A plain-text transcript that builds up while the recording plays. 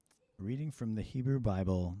Reading from the Hebrew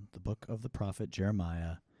Bible, the book of the prophet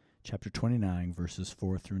Jeremiah, chapter 29, verses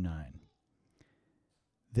 4 through 9.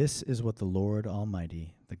 This is what the Lord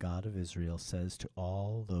Almighty, the God of Israel, says to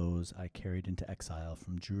all those I carried into exile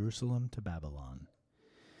from Jerusalem to Babylon.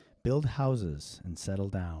 Build houses and settle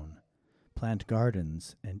down. Plant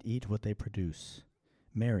gardens and eat what they produce.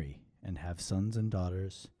 Marry and have sons and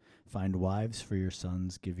daughters. Find wives for your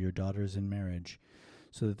sons, give your daughters in marriage,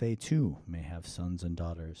 so that they too may have sons and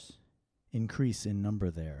daughters. Increase in number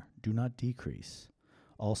there, do not decrease.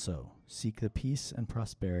 Also, seek the peace and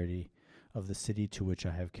prosperity of the city to which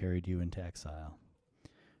I have carried you into exile.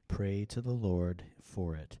 Pray to the Lord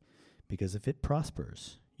for it, because if it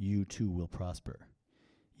prospers, you too will prosper.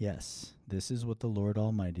 Yes, this is what the Lord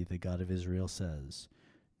Almighty, the God of Israel, says.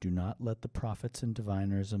 Do not let the prophets and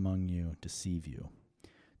diviners among you deceive you.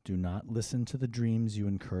 Do not listen to the dreams you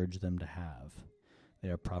encourage them to have. They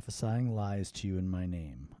are prophesying lies to you in my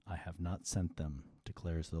name. I have not sent them,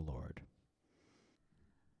 declares the Lord.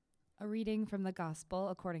 A reading from the Gospel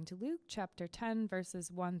according to Luke, chapter 10,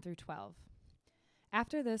 verses 1 through 12.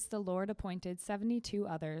 After this, the Lord appointed 72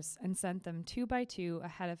 others and sent them 2 by 2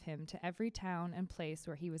 ahead of him to every town and place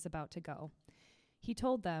where he was about to go. He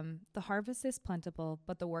told them, "The harvest is plentiful,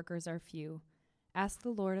 but the workers are few. Ask the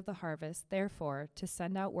Lord of the harvest, therefore, to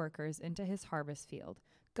send out workers into his harvest field.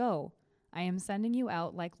 Go, I am sending you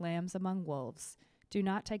out like lambs among wolves. Do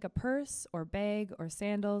not take a purse or bag or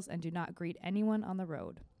sandals, and do not greet anyone on the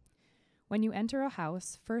road. When you enter a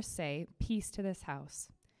house, first say, 'Peace to this house.'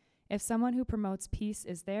 If someone who promotes peace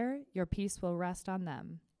is there, your peace will rest on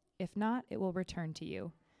them. If not, it will return to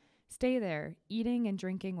you. Stay there, eating and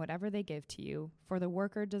drinking whatever they give to you, for the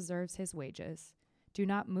worker deserves his wages. Do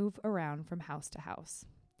not move around from house to house.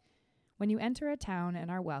 When you enter a town and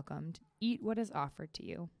are welcomed, eat what is offered to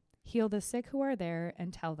you. Heal the sick who are there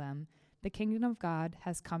and tell them, 'The kingdom of God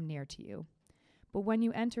has come near to you.' But when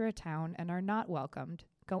you enter a town and are not welcomed,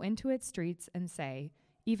 go into its streets and say,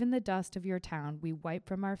 'Even the dust of your town we wipe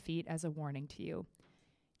from our feet as a warning to you.'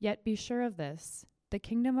 Yet be sure of this, the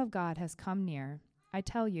kingdom of God has come near. I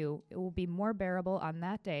tell you, it will be more bearable on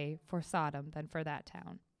that day for Sodom than for that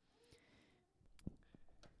town."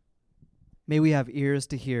 May we have ears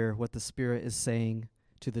to hear what the Spirit is saying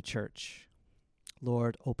to the church.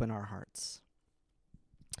 Lord, open our hearts.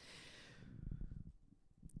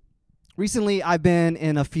 Recently, I've been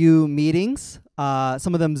in a few meetings,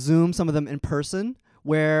 some of them Zoom, some of them in person,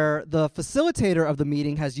 where the facilitator of the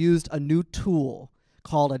meeting has used a new tool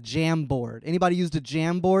called a Jamboard. Anybody used a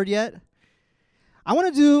Jamboard yet? I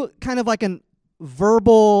want to do kind of like a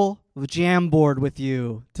verbal Jamboard with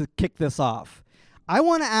you to kick this off. I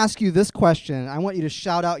want to ask you this question. I want you to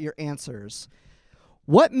shout out your answers.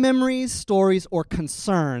 What memories, stories, or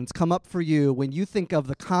concerns come up for you when you think of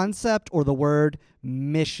the concept or the word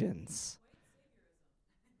missions?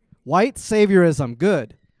 White saviorism.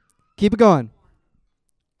 Good. Keep it going.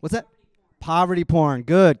 What's that? Poverty porn.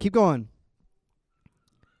 Good. Keep going.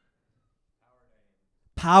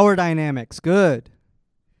 Power dynamics. Good.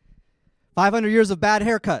 500 years of bad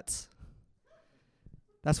haircuts.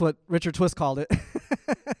 That's what Richard Twist called it.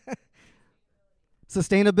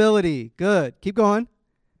 Sustainability. Good. Keep going.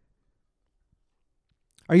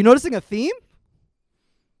 Are you noticing a theme?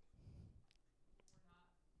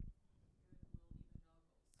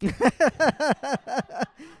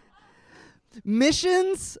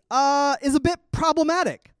 Missions is a bit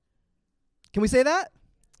problematic. Can we say that?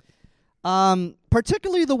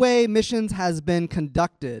 Particularly the way missions has been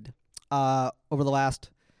conducted over the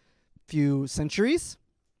last few centuries.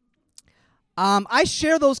 I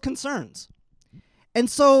share those concerns. And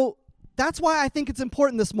so that's why I think it's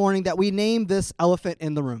important this morning that we name this elephant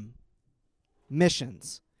in the room,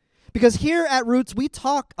 missions. Because here at Roots, we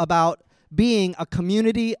talk about being a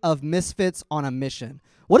community of misfits on a mission.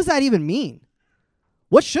 What does that even mean?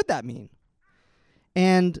 What should that mean?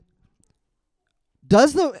 And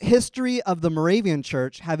does the history of the Moravian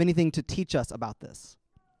Church have anything to teach us about this?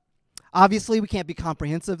 Obviously, we can't be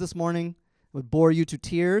comprehensive this morning. It would bore you to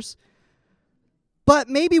tears. But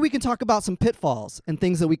maybe we can talk about some pitfalls and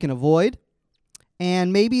things that we can avoid.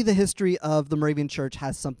 And maybe the history of the Moravian Church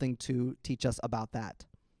has something to teach us about that.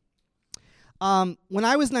 When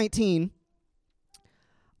I was 19,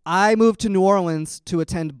 I moved to New Orleans to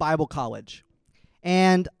attend Bible college.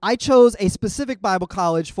 And I chose a specific Bible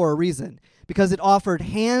college for a reason, because it offered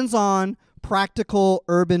hands-on, practical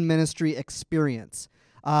urban ministry experience.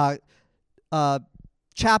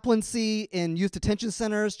 Chaplaincy in youth detention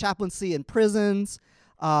centers, chaplaincy in prisons,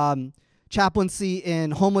 chaplaincy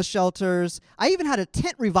in homeless shelters. I even had a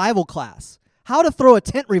tent revival class. How to throw a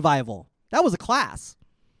tent revival. That was a class.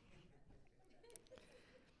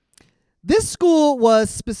 This school was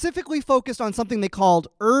specifically focused on something they called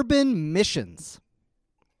urban missions.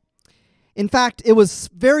 In fact, it was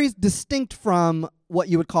very distinct from what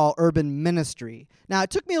you would call urban ministry. Now, it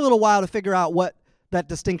took me a little while to figure out what that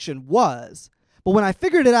distinction was, but when I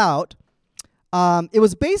figured it out, it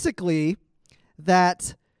was basically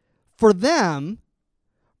that for them,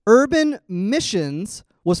 urban missions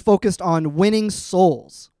was focused on winning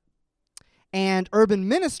souls, and urban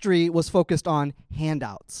ministry was focused on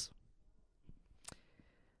handouts.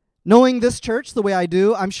 Knowing this church the way I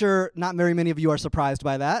do, I'm sure not very many of you are surprised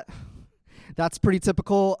by that. That's pretty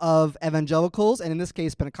typical of evangelicals, and in this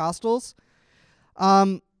case, Pentecostals.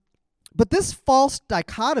 But this false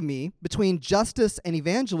dichotomy between justice and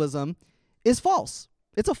evangelism is false.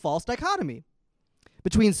 It's a false dichotomy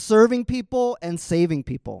between serving people and saving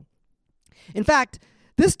people. In fact,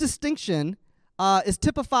 this distinction is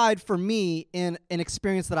typified for me in an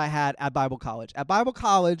experience that I had at Bible college. At Bible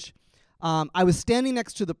college, I was standing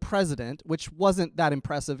next to the president, which wasn't that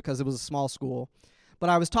impressive because it was a small school. But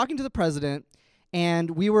I was talking to the president, and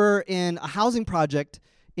we were in a housing project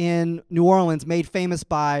in New Orleans made famous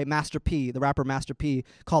by Master P, the rapper Master P,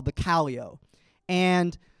 called the Calio.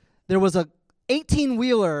 And there was a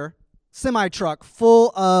 18-wheeler semi-truck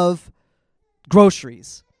full of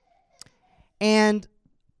groceries. And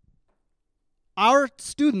our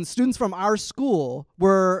students from our school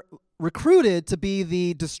were recruited to be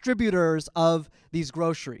the distributors of these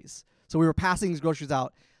groceries. So we were passing these groceries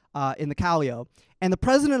out in the Calio. And the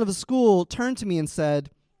president of the school turned to me and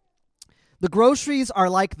said, "The groceries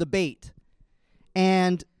are like the bait,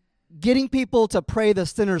 and getting people to pray the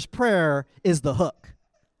sinner's prayer is the hook."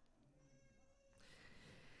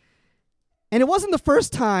 And it wasn't the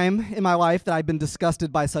first time in my life that I'd been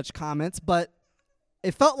disgusted by such comments, but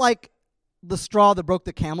it felt like the straw that broke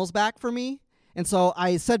the camel's back for me. And so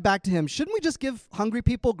I said back to him, "Shouldn't we just give hungry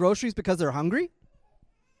people groceries because they're hungry?"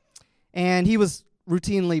 And he was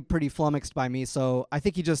routinely pretty flummoxed by me, so I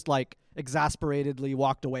think he just exasperatedly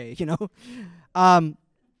walked away, But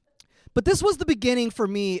this was the beginning for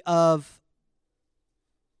me of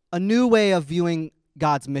a new way of viewing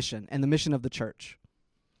God's mission and the mission of the church.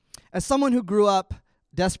 As someone who grew up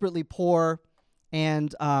desperately poor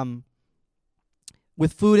and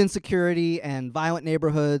with food insecurity and violent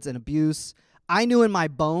neighborhoods and abuse, I knew in my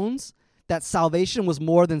bones that salvation was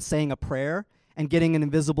more than saying a prayer and getting an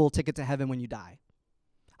invisible ticket to heaven when you die.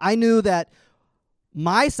 I knew that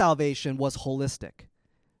my salvation was holistic,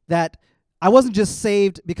 that I wasn't just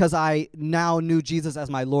saved because I now knew Jesus as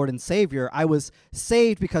my Lord and Savior. I was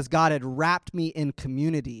saved because God had wrapped me in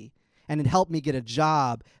community and had helped me get a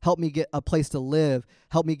job, helped me get a place to live,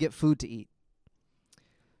 helped me get food to eat.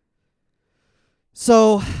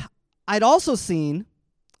 So I'd also seen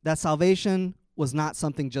that salvation was not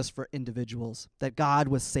something just for individuals, that God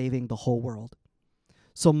was saving the whole world.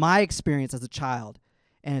 So my experience as a child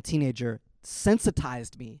and a teenager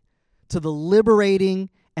sensitized me to the liberating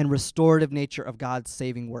and restorative nature of God's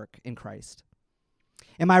saving work in Christ.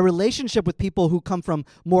 And my relationship with people who come from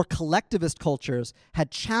more collectivist cultures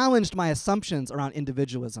had challenged my assumptions around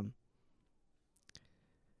individualism.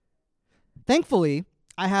 Thankfully,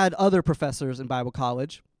 I had other professors in Bible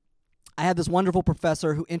college. I had this wonderful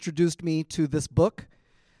professor who introduced me to this book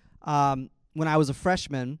when I was a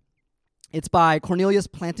freshman. It's by Cornelius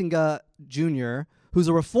Plantinga Jr., who's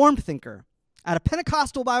a Reformed thinker at a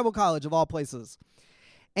Pentecostal Bible college of all places.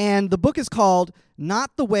 And the book is called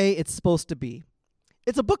Not the Way It's Supposed to Be.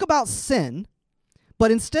 It's a book about sin, but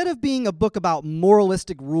instead of being a book about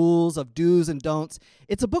moralistic rules of do's and don'ts,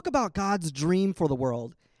 it's a book about God's dream for the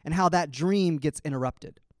world and how that dream gets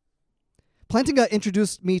interrupted. Plantinga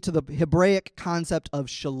introduced me to the Hebraic concept of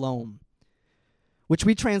shalom, which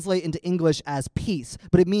we translate into English as peace,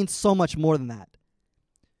 but it means so much more than that.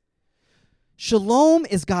 Shalom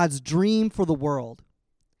is God's dream for the world.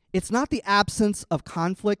 It's not the absence of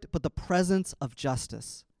conflict, but the presence of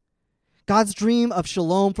justice. God's dream of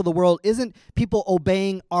shalom for the world isn't people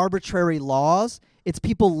obeying arbitrary laws. It's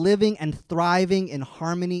people living and thriving in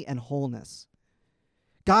harmony and wholeness.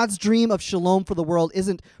 God's dream of shalom for the world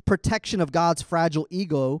isn't protection of God's fragile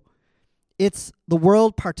ego. It's the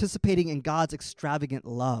world participating in God's extravagant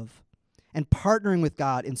love and partnering with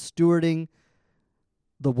God in stewarding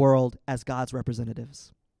the world as God's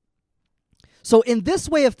representatives. So in this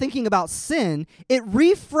way of thinking about sin, it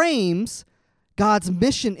reframes God's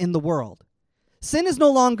mission in the world. Sin is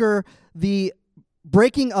no longer the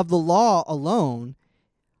breaking of the law alone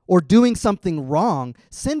or doing something wrong.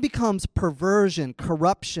 Sin becomes perversion,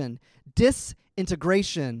 corruption,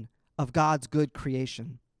 disintegration of God's good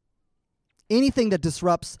creation. Anything that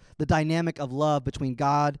disrupts the dynamic of love between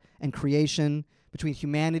God and creation between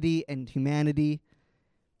humanity, and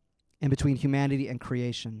between humanity and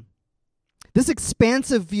creation. This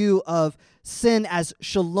expansive view of sin as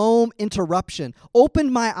shalom interruption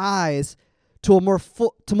opened my eyes to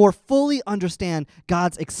more fully understand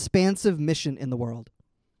God's expansive mission in the world.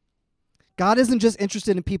 God isn't just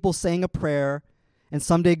interested in people saying a prayer and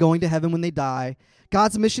someday going to heaven when they die.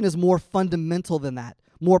 God's mission is more fundamental than that,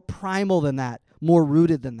 more primal than that, more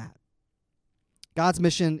rooted than that. God's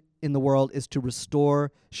mission in the world is to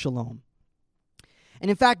restore shalom. And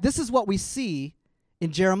in fact, this is what we see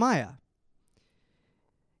in Jeremiah.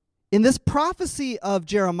 In this prophecy of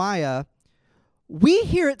Jeremiah, we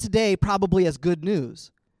hear it today probably as good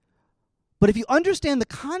news. But if you understand the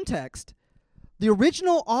context, the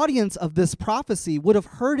original audience of this prophecy would have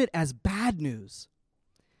heard it as bad news.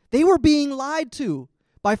 They were being lied to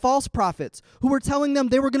by false prophets who were telling them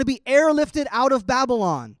they were going to be airlifted out of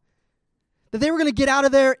Babylon, that they were going to get out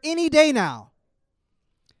of there any day now.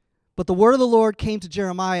 But the word of the Lord came to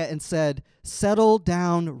Jeremiah and said, "Settle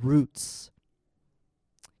down, roots.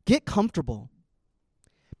 Get comfortable.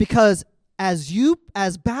 Because as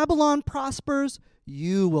Babylon prospers,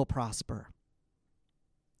 you will prosper."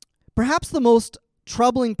 Perhaps the most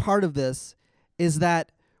troubling part of this is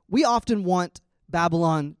that we often want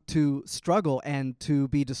Babylon to struggle and to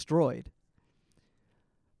be destroyed.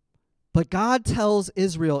 But God tells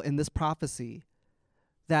Israel in this prophecy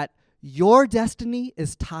that your destiny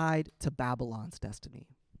is tied to Babylon's destiny.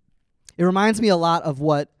 It reminds me a lot of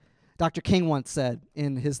what Dr. King once said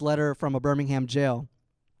in his letter from a Birmingham jail.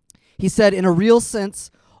 He said, in a real sense,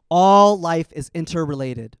 all life is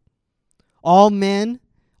interrelated. All men,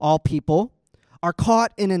 all people, are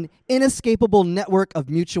caught in an inescapable network of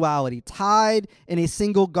mutuality, tied in a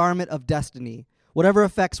single garment of destiny. Whatever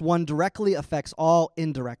affects one directly affects all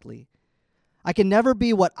indirectly. I can never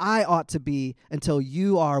be what I ought to be until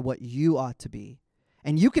you are what you ought to be.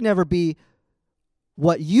 And you can never be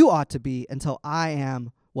what you ought to be until I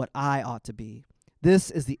am what I ought to be. This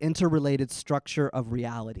is the interrelated structure of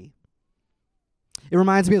reality. It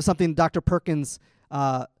reminds me of something Dr. Perkins,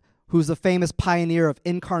 who's a famous pioneer of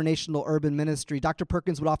incarnational urban ministry. Dr.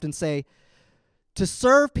 Perkins would often say, to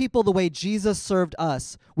serve people the way Jesus served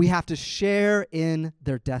us, we have to share in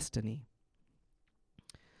their destiny.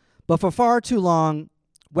 But for far too long,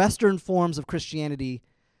 Western forms of Christianity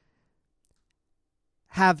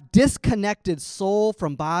have disconnected soul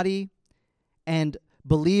from body and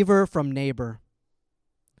believer from neighbor.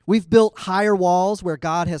 We've built higher walls where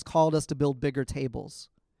God has called us to build bigger tables.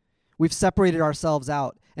 We've separated ourselves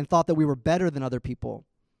out and thought that we were better than other people,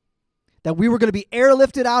 that we were going to be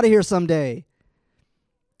airlifted out of here someday.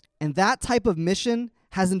 And that type of mission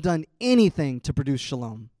hasn't done anything to produce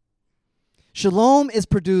shalom. Shalom is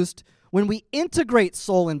produced when we integrate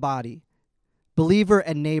soul and body, believer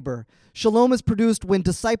and neighbor. Shalom is produced when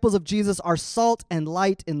disciples of Jesus are salt and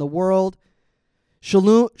light in the world.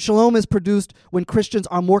 Shalom is produced when Christians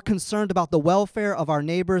are more concerned about the welfare of our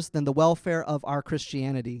neighbors than the welfare of our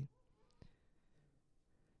Christianity.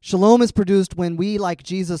 Shalom is produced when we, like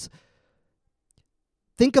Jesus,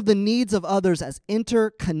 think of the needs of others as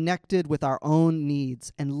interconnected with our own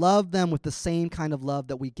needs and love them with the same kind of love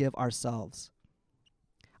that we give ourselves.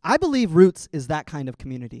 I believe Roots is that kind of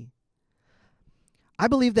community. I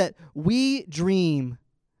believe that we dream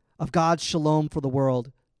of God's shalom for the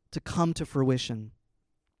world to come to fruition.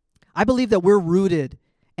 I believe that we're rooted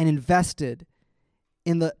and invested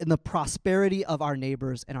in the prosperity of our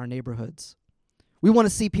neighbors and our neighborhoods. We want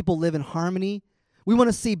to see people live in harmony. We want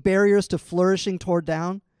to see barriers to flourishing torn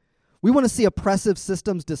down. We want to see oppressive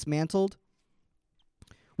systems dismantled.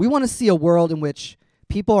 We want to see a world in which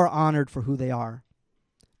people are honored for who they are,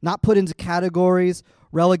 not put into categories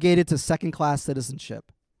relegated to second-class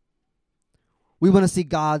citizenship. We want to see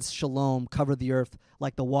God's shalom cover the earth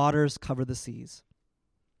like the waters cover the seas.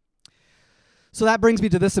 So that brings me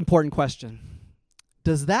to this important question.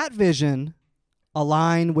 Does that vision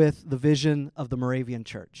align with the vision of the Moravian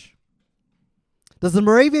Church? Does the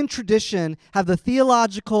Moravian tradition have the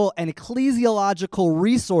theological and ecclesiological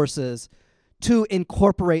resources to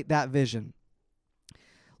incorporate that vision?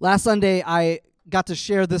 Last Sunday, I got to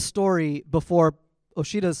share this story before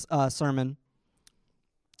Oshida's sermon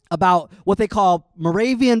about what they call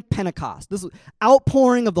Moravian Pentecost. This is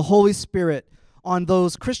outpouring of the Holy Spirit on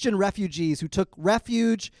those Christian refugees who took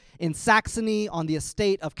refuge in Saxony on the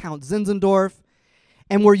estate of Count Zinzendorf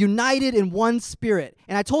and were united in one spirit.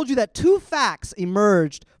 And I told you that two facts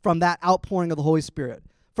emerged from that outpouring of the Holy Spirit.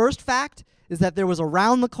 First fact is that there was a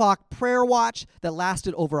round-the-clock prayer watch that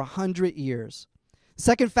lasted over 100 years.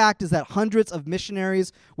 Second fact is that hundreds of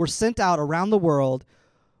missionaries were sent out around the world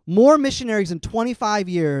more missionaries in 25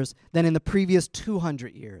 years than in the previous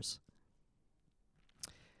 200 years.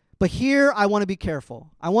 But here I want to be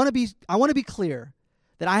careful. I want to be clear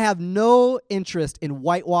that I have no interest in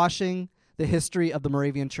whitewashing the history of the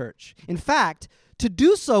Moravian Church. In fact, to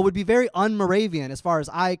do so would be very un-Moravian as far as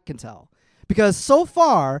I can tell. Because so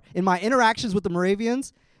far, in my interactions with the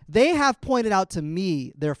Moravians, they have pointed out to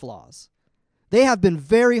me their flaws. They have been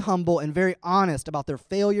very humble and very honest about their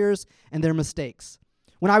failures and their mistakes.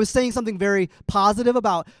 When I was saying something very positive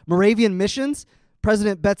about Moravian missions,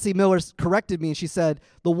 President Betsy Miller corrected me, and she said,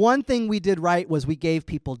 the one thing we did right was we gave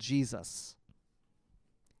people Jesus.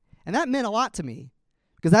 And that meant a lot to me,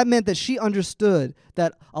 because that meant that she understood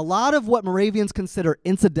that a lot of what Moravians consider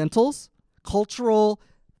incidentals, cultural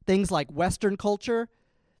things like Western culture,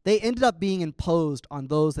 they ended up being imposed on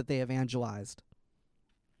those that they evangelized.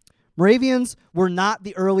 Moravians were not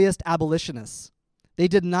the earliest abolitionists. They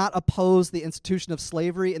did not oppose the institution of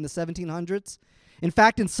slavery in the 1700s. In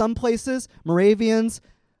fact, in some places, Moravians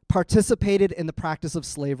participated in the practice of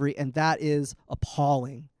slavery, and that is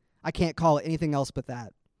appalling. I can't call it anything else but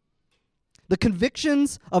that. The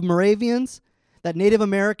convictions of Moravians that Native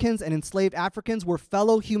Americans and enslaved Africans were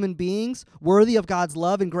fellow human beings worthy of God's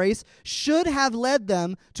love and grace should have led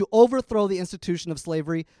them to overthrow the institution of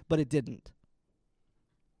slavery, but it didn't.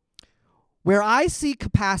 Where I see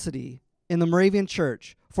capacity in the Moravian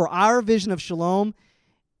Church for our vision of shalom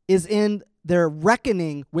is in their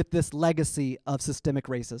reckoning with this legacy of systemic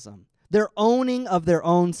racism, their owning of their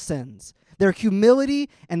own sins, their humility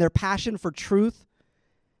and their passion for truth,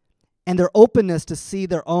 and their openness to see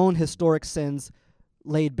their own historic sins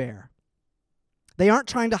laid bare. They aren't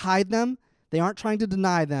trying to hide them. They aren't trying to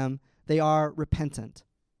deny them. They are repentant.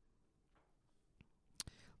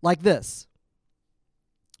 Like this.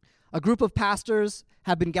 A group of pastors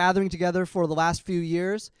have been gathering together for the last few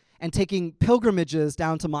years and taking pilgrimages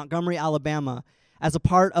down to Montgomery, Alabama, as a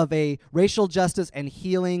part of a racial justice and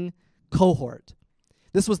healing cohort.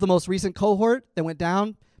 This was the most recent cohort that went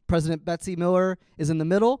down. President Betsy Miller is in the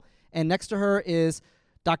middle, and next to her is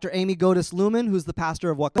Dr. Amy Godis Lumen, who's the pastor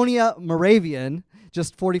of Waconia Moravian,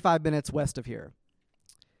 just 45 minutes west of here.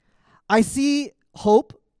 I see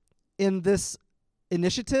hope in this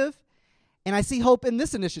initiative, and I see hope in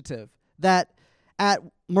this initiative, that at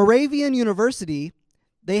Moravian University,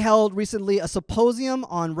 they held recently a symposium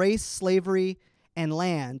on race, slavery, and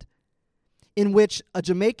land, in which a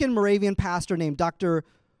Jamaican Moravian pastor named Dr.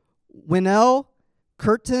 Winnell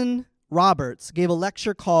Curtin Roberts gave a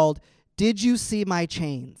lecture called Did You See My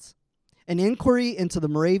Chains? An inquiry into the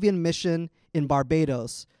Moravian mission in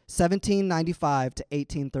Barbados, 1795 to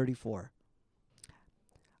 1834.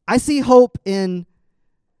 I see hope in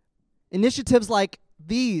initiatives like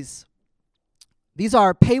these. These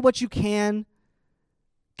are pay what you can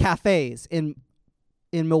cafes in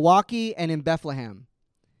Milwaukee and in Bethlehem.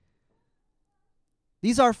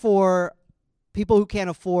 These are for people who can't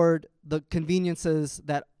afford the conveniences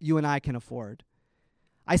that you and I can afford.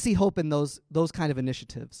 I see hope in those kind of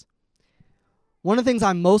initiatives. One of the things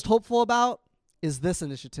I'm most hopeful about is this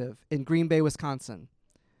initiative in Green Bay, Wisconsin.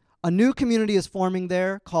 A new community is forming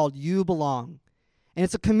there called You Belong. And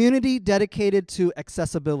it's a community dedicated to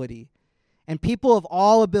accessibility and people of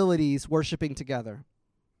all abilities worshiping together.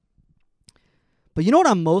 But you know what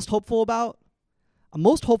I'm most hopeful about? I'm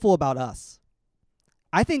most hopeful about us.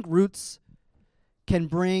 I think Roots can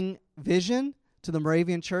bring vision to the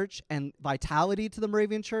Moravian Church and vitality to the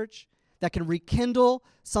Moravian Church that can rekindle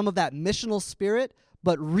some of that missional spirit,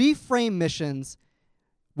 but reframe missions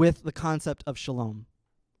with the concept of shalom.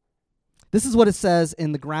 This is what it says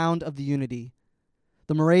in the Ground of the Unity,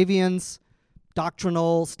 the Moravians'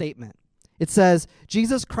 doctrinal statement. It says,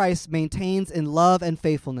 Jesus Christ maintains in love and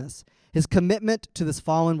faithfulness his commitment to this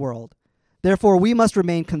fallen world. Therefore, we must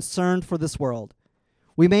remain concerned for this world.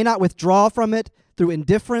 We may not withdraw from it through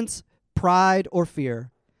indifference, pride, or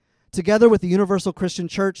fear. Together with the Universal Christian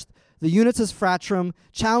Church, the Unitas Fratrum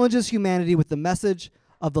challenges humanity with the message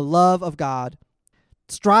of the love of God,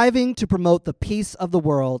 striving to promote the peace of the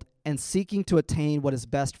world and seeking to attain what is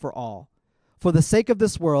best for all. For the sake of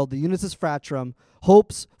this world, the Unitas Fratrum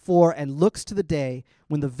hopes for and looks to the day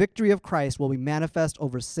when the victory of Christ will be manifest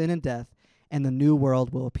over sin and death, and the new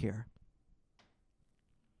world will appear.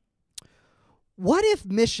 What if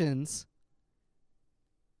missions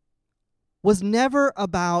was never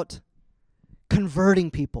about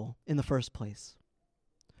converting people in the first place?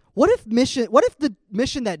 What if the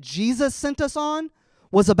mission that Jesus sent us on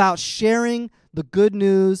was about sharing the good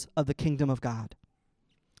news of the kingdom of God?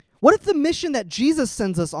 What if the mission that Jesus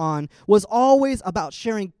sends us on was always about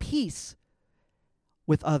sharing peace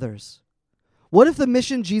with others? What if the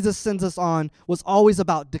mission Jesus sends us on was always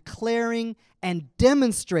about declaring and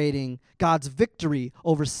demonstrating God's victory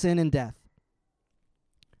over sin and death?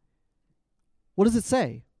 What does it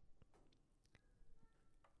say?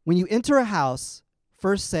 When you enter a house,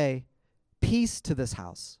 first say, "Peace to this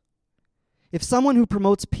house." If someone who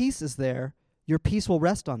promotes peace is there, your peace will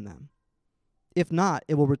rest on them. If not,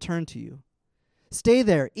 it will return to you. Stay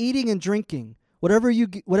there, eating and drinking, whatever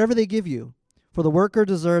they give you, for the worker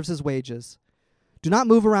deserves his wages. Do not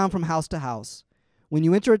move around from house to house. When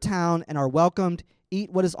you enter a town and are welcomed,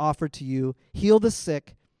 eat what is offered to you, heal the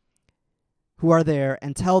sick who are there,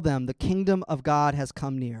 and tell them the kingdom of God has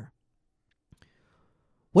come near.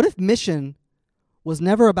 What if mission was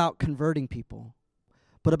never about converting people,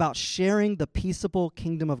 but about sharing the peaceable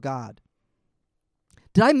kingdom of God?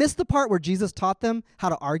 Did I miss the part where Jesus taught them how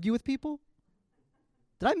to argue with people?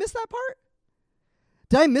 Did I miss that part?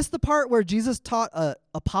 Did I miss the part where Jesus taught an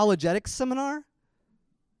apologetics seminar?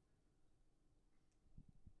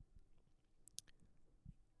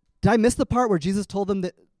 Did I miss the part where Jesus told them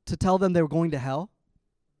to tell them they were going to hell?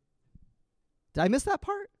 Did I miss that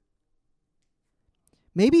part?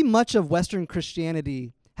 Maybe much of Western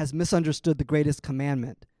Christianity has misunderstood the greatest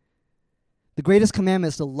commandment. The greatest commandment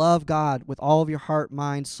is to love God with all of your heart,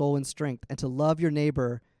 mind, soul, and strength, and to love your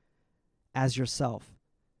neighbor as yourself.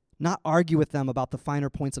 Not argue with them about the finer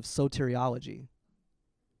points of soteriology.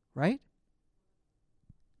 Right?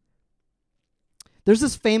 There's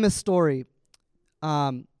this famous story.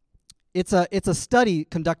 It's a study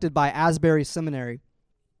conducted by Asbury Seminary.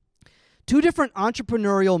 2 different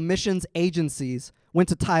entrepreneurial missions agencies went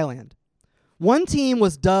to Thailand. One team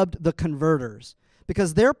was dubbed the Converters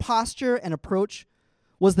because their posture and approach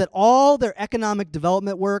was that all their economic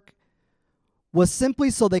development work was simply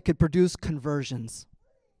so they could produce conversions.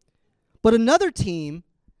 But another team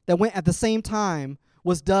that went at the same time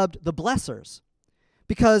was dubbed the Blessers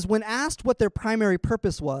because when asked what their primary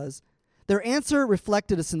purpose was, their answer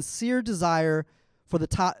reflected a sincere desire for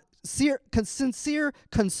the sincere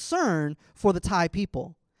concern for the Thai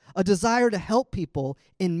people, a desire to help people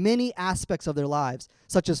in many aspects of their lives,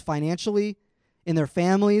 such as financially, in their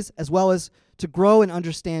families, as well as to grow in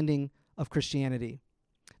understanding of Christianity.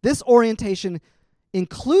 This orientation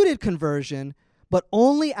included conversion, but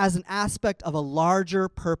only as an aspect of a larger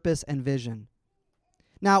purpose and vision.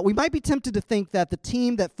 Now, we might be tempted to think that the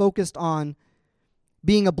team that focused on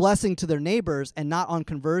being a blessing to their neighbors and not on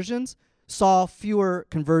conversions saw fewer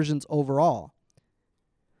conversions overall.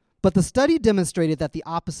 But the study demonstrated that the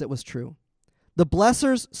opposite was true. The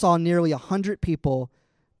Blessers saw nearly 100 people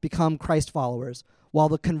become Christ followers, while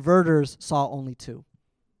the Converters saw only 2.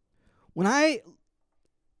 When I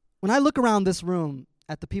look around this room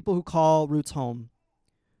at the people who call Roots home,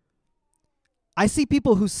 I see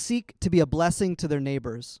people who seek to be a blessing to their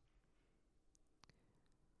neighbors.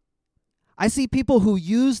 I see people who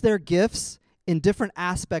use their gifts in different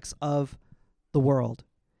aspects of the world.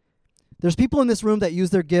 There's people in this room that use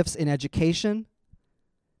their gifts in education,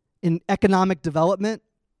 in economic development,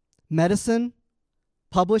 medicine,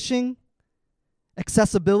 publishing,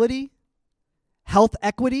 accessibility, health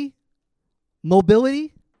equity,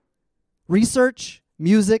 mobility, research,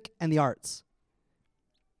 music, and the arts.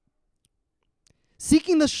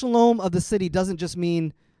 Seeking the shalom of the city doesn't just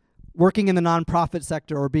mean working in the nonprofit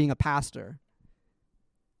sector or being a pastor.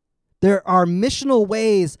 There are missional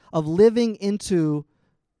ways of living into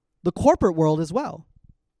the corporate world as well.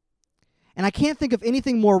 And I can't think of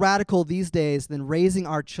anything more radical these days than raising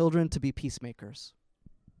our children to be peacemakers.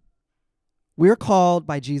 We're called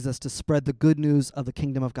by Jesus to spread the good news of the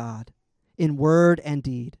kingdom of God in word and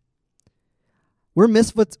deed. We're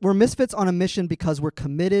misfits on a mission because we're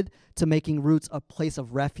committed to making Roots a place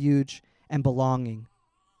of refuge and belonging.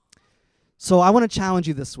 So I want to challenge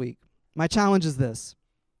you this week. My challenge is this.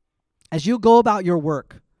 As you go about your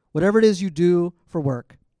work, whatever it is you do for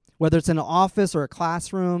work, whether it's in an office or a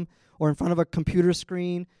classroom or in front of a computer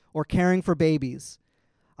screen or caring for babies,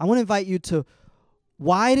 I want to invite you to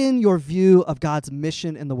widen your view of God's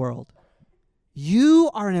mission in the world. You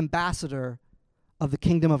are an ambassador of the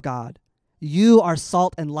kingdom of God. You are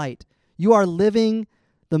salt and light. You are living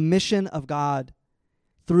the mission of God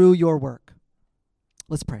through your work.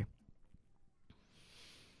 Let's pray.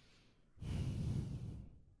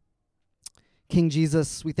 King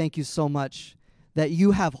Jesus, we thank you so much that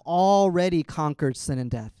you have already conquered sin and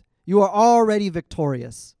death. You are already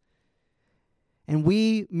victorious. And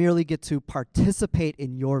we merely get to participate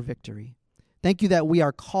in your victory. Thank you that we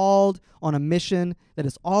are called on a mission that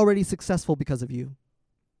is already successful because of you.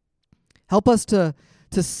 Help us to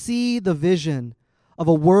see the vision of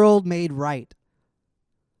a world made right,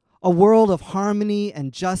 a world of harmony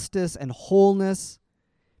and justice and wholeness,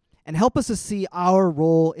 and help us to see our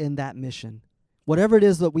role in that mission, whatever it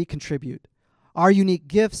is that we contribute, our unique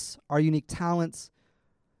gifts, our unique talents,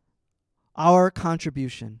 our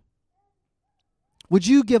contribution. Would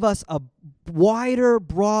you give us a wider,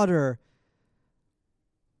 broader,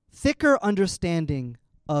 thicker understanding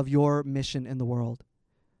of your mission in the world,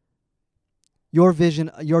 your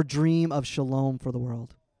vision, your dream of shalom for the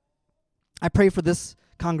world? I pray for this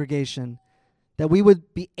congregation that we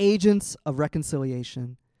would be agents of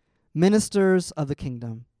reconciliation, ministers of the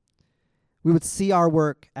kingdom. We would see our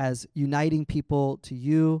work as uniting people to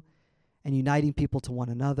you and uniting people to one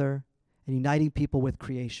another and uniting people with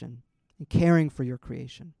creation and caring for your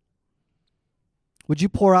creation. Would you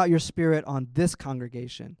pour out your Spirit on this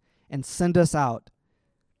congregation and send us out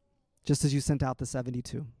just as you sent out the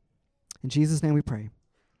 72? In Jesus' name we pray.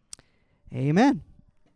 Amen.